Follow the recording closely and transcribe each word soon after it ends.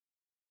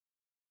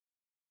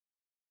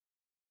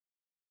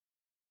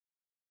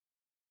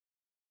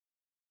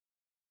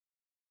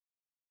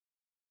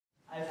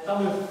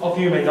Some of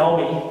you may know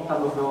me,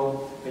 some of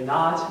you may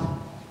not.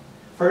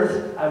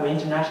 First, I'm an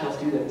international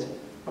student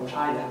from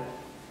China.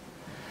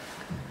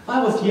 When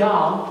I was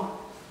young,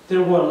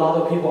 there were a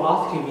lot of people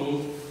asking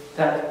me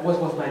that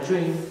what was my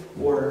dream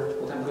or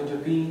what I'm going to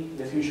be in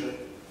the future.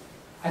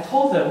 I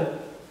told them,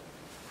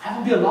 I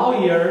want to be a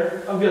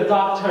lawyer, I want to be a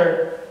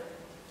doctor,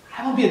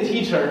 I want to be a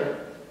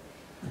teacher,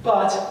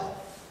 but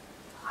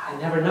I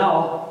never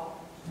know.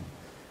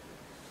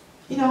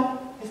 You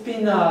know, it's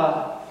been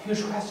a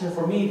huge question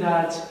for me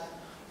that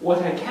what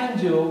I can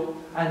do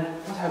and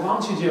what I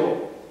want to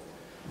do,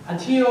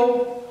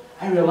 until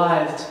I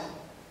realized,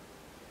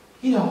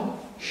 you know,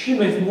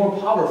 human is more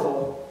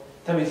powerful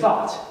than we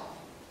thought,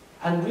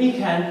 and we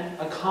can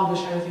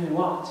accomplish everything we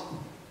want.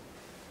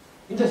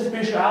 In the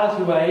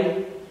spirituality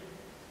way,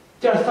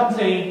 there's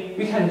something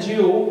we can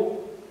do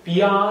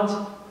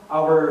beyond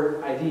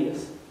our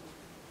ideas.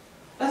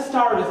 Let's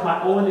start with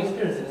my own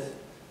experiences.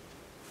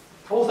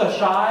 I was a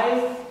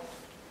shy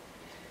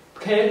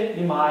kid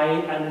in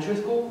my elementary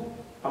school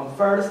from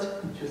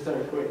 1st to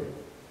 3rd grade.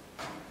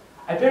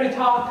 I barely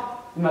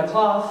talk in my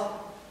class.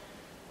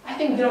 I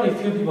think there are only a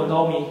few people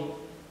know me,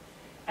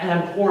 and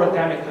I'm poor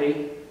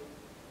academically.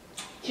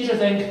 Teachers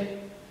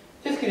think,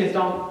 this kid is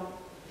dumb.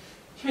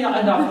 He may not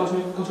end up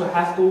go to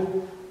high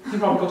school. He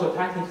probably go to a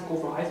technical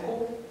school for high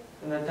school,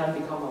 and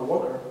then become a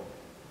worker.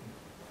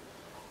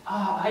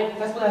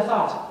 That's what I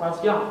thought when I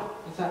was young.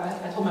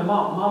 I told my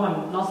mom, Mom,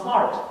 I'm not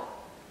smart.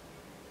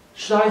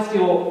 Should I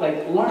still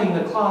learning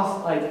in the class?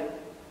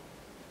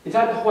 Is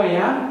that who I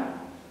am?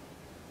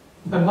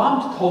 My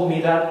mom told me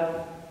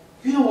that,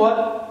 you know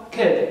what,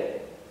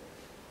 kid?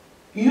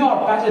 You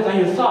are better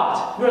than you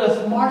thought. You're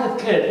the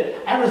smartest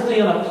kid ever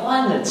seen on the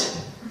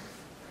planet.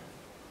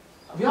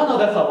 We all know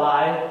that's a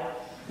lie.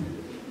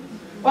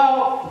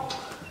 Well,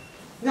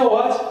 you know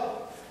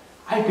what?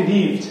 I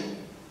believed.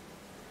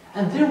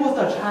 And there was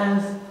a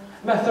chance,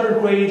 in my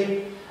 3rd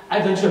grade, I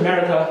went to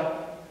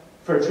America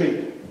for a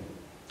trip.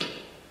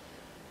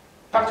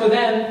 Back to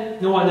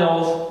then, no one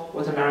knows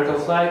what America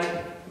was like.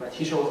 My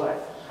teacher was like,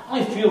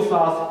 only a few of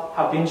us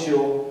have been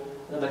to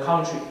another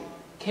country.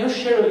 Can you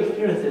share your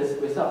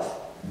experiences with us?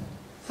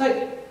 It's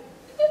like,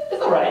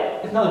 it's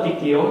alright, it's not a big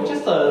deal, it's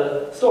just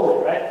a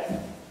story, right?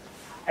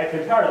 I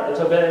prepared a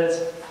little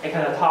bit, I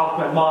kind of talked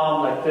to my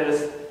mom like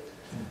this.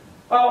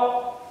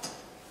 Well,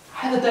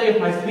 at the day of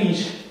my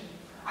speech,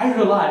 I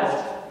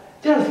realized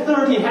there are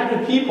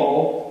 1,300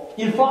 people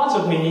in front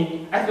of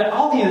me as the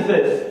audience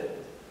is.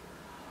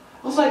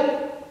 I was like,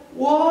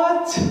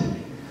 what?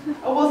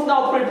 I was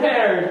not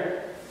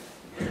prepared.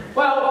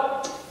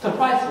 Well,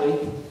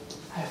 surprisingly,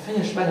 I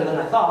finished better than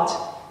I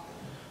thought.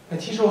 My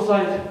teacher was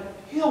like,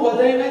 you know what,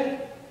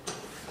 David?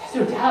 That's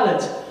your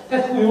talent.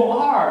 That's who you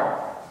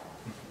are.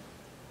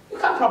 You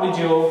can probably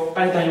do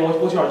better than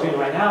what you are doing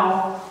right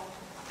now.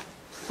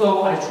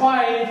 So I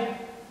tried,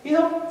 you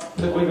know,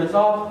 to grade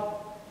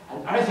myself,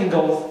 and everything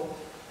goes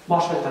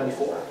much better than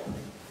before.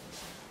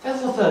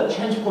 That was a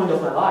change point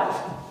of my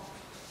life.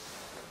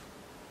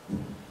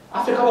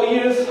 After a couple of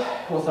years,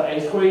 it was the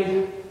 8th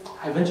grade,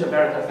 I went to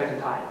America a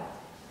 2nd time.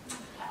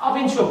 I've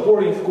been to a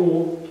boarding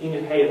school in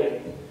New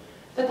Haven.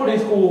 That boarding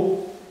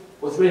school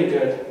was really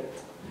good.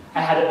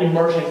 I had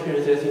immersion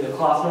experiences in the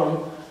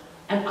classroom,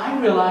 and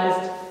I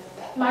realized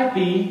that might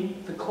be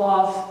the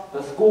class,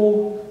 the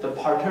school, the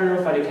partner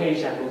of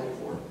education I'm looking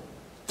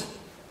for.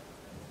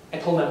 I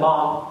told my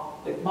mom,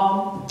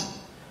 Mom,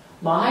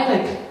 might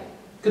I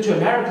go to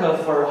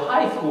America for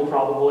high school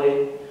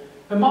probably?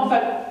 My mom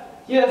said,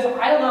 yes,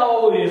 I don't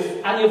know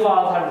if any of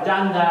us have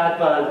done that,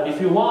 but if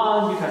you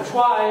want, you can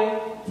try.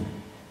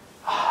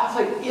 I was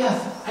like,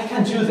 yes, I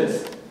can do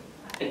this.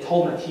 I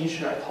told my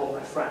teacher, I told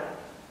my friend.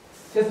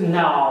 Just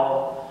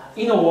now,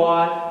 you know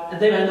what,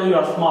 David, I know you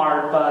are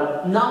smart,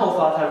 but none of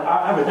us have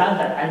ever done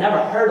that. I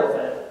never heard of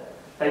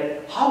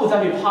it. How would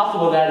that be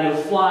possible that you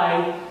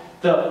fly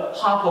the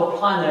half of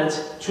planet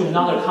to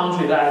another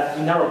country that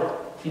you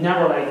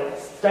never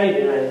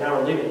stayed there and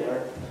never lived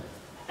there,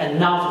 and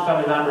now the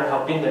family member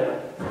have been there?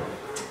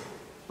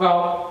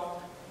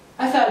 Well,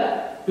 I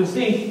said, you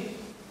see,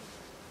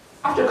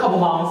 after a couple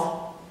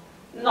months,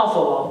 not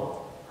so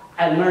long,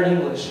 I learned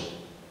English.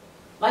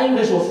 My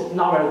English was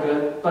not very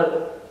good,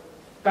 but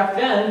back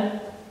then,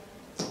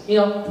 you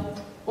know,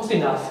 was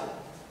enough.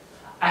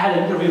 I had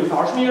an interview with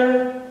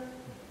Archmere,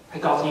 I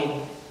got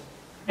in.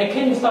 I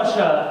came to such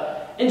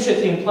an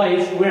interesting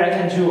place where I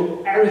can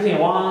do everything I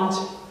want,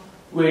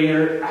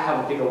 where I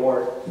have a big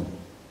award.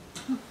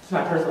 It's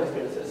my personal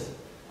experiences.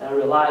 And I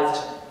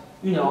realized,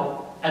 you know,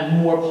 I'm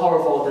more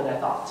powerful than I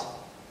thought.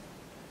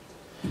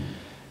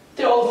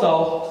 There are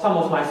also some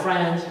of my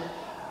friends,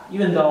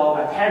 even though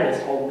my parents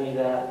told me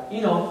that,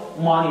 you know,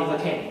 money is the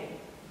king.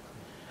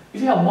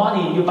 If you have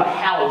money, you buy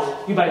house,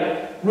 you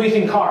buy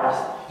racing cars,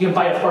 you can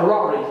buy a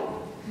Ferrari.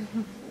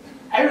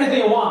 Everything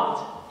you want.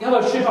 You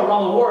have a trip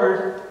around the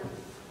world,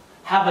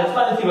 have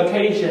fancy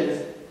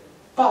vacations,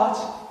 but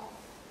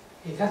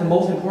that's the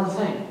most important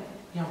thing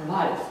in your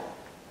life.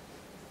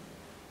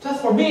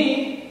 Just for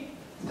me,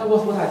 that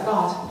was what I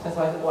thought. That's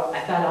why I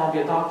thought I want to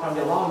be a doctor, I want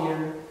to be a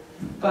lawyer.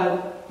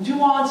 But would you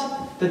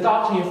want the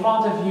doctor in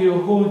front of you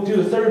who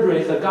do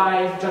surgeries, the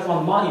guy just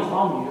want money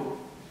from you?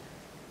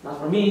 Not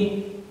for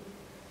me.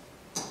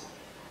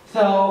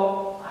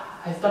 So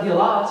I studied a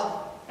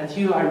lot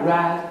until I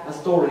read a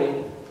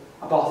story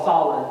about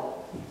Solon,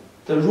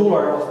 the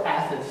ruler of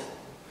Athens,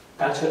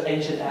 back to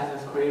ancient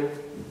Athens career.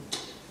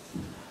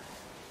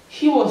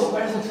 He was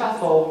very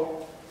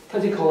successful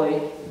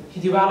politically. He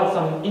developed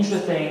some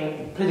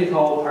interesting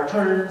political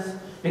patterns,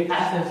 made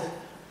Athens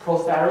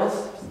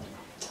prosperous.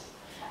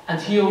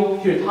 Until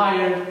he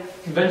retired,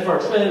 he went for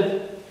a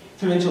trip,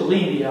 he went to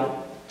Libya.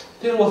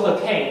 There was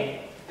a king.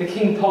 The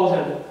king told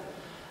him,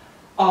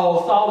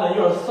 "Oh, Solon,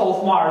 you're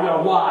so smart,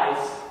 you're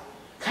wise.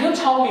 Can you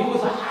tell me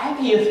who's the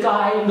happiest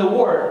guy in the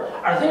world?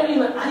 Are there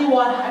even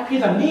anyone happier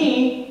than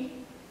me?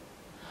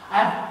 I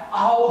have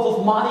all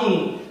this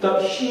money,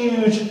 the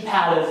huge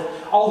palace,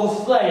 all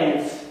the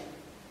slaves."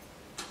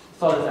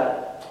 Solon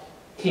said,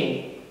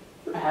 "King,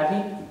 you're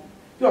happy?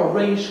 You're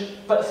rich,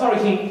 but sorry,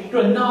 King,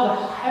 you're not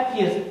the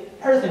happiest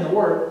person in the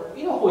world.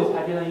 You know who is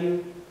happier than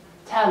you?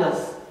 Tell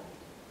us."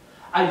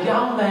 A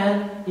young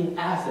man in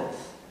Athens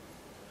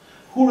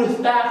who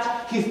respects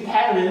his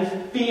parents,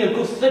 being a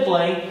good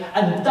sibling,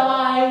 and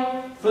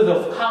die for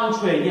the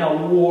country in a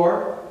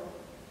war,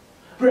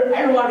 where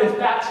everyone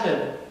respects him,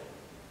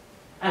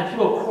 and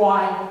people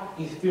cry at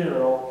his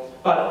funeral.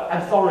 But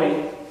I'm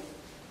sorry,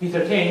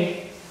 Mr.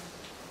 King,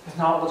 it's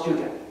not what you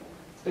get.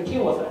 The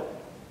king was like,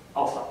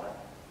 "Oh, sorry.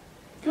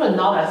 You are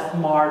not as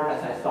smart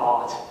as I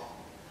thought.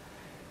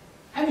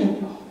 I mean,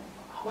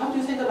 why would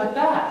you think it like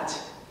that?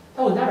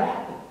 That would never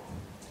happen."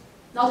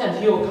 Not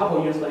until a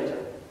couple years later.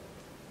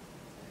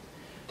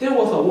 There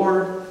was a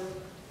war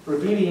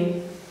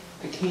revealing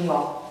the king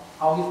lost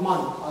all his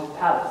money, all his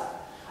palace,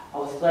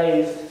 all the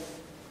slaves,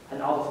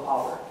 and all his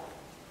power.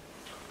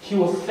 He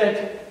was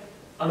sick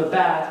on the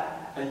bed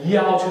and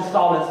yelled to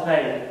Solon's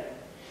name.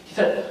 He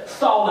said,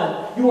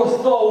 "Solon, you are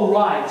so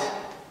right.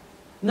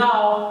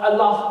 Now I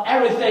lost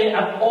everything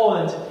I've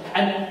owned,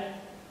 and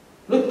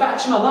look back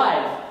to my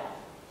life.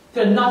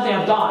 There's nothing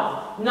I've done,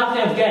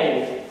 nothing I've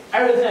gave.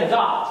 Everything I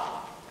got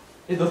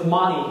is this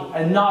money,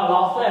 and now I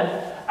lost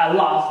them. I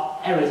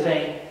lost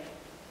everything."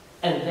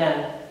 And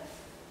then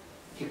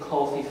he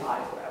closed his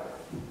eyes forever.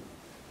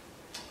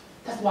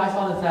 That's why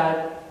Solon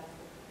said,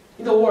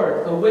 in the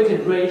world, the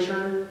wicked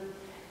richer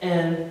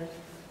and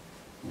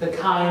the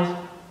kind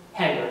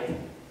hangers.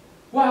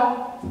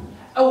 Well,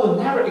 I will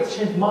never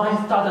exchange my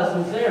status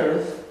with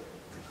theirs,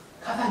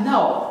 because I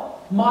know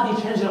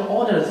money changes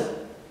owners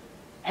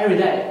every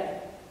day.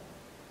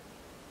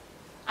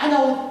 I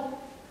know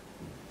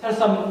there's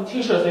some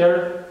teachers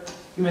there,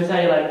 you may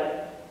say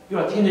like,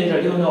 "You're a teenager,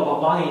 you don't know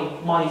about money.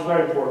 Money is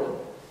very important."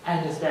 I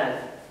understand.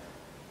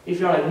 If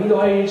you're like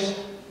middle-aged,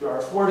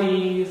 you're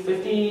 40,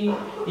 50,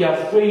 you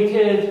have 3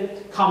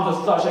 kids, come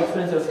to such an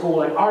expensive school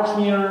like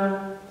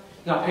Archmere,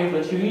 you gotta pay for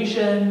the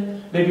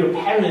tuition, maybe your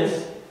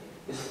parents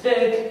is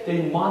sick, they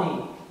need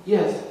money.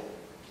 Yes,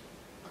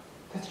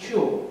 that's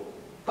true.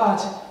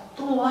 But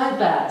don't let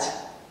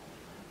that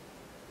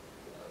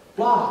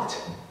block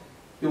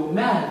your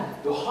mind,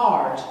 your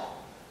heart,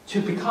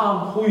 to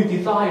become who you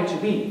desire to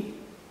be.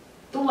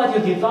 Don't let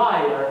your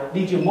desire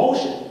lead your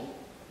motion.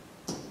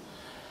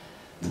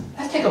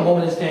 Let's take a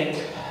moment to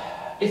think,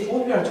 if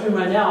what we are doing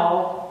right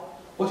now,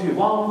 what we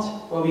want,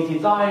 what we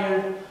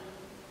desire,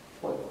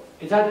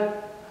 is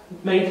that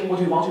make what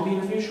we want to be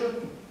in the future?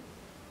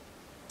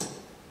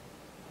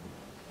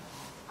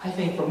 I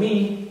think for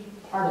me,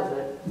 part of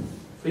it.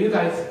 For you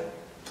guys,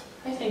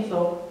 I think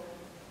so.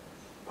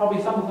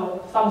 Probably some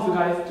of you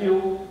guys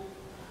do.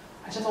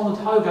 I just want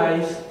to tell you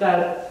guys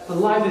that the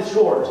life is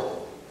short.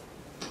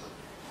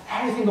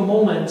 Every single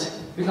moment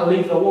we can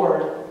leave the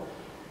world.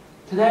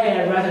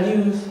 Today I read the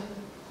news.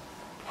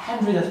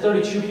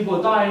 132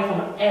 people died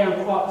from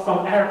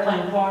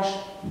airplane crash.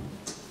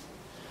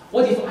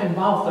 What if I'm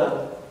one of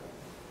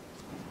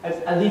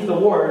them? I leave the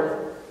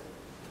world.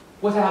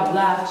 What I have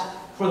left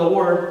for the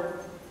world?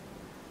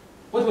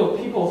 What will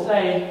people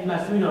say at my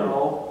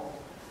funeral?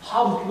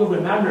 How will people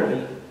remember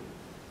me?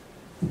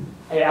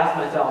 I ask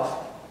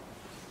myself.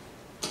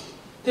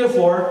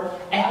 Therefore,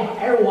 I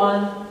hope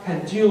everyone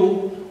can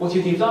do what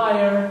you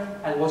desire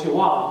and what you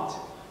want.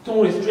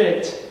 Don't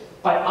restrict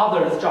by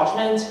others'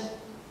 judgment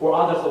or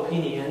others'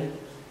 opinion.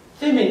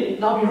 They may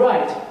not be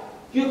right.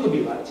 You could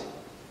be right.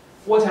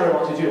 Whatever you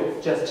want to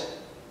do, just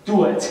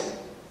do it.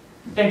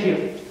 Thank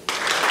you.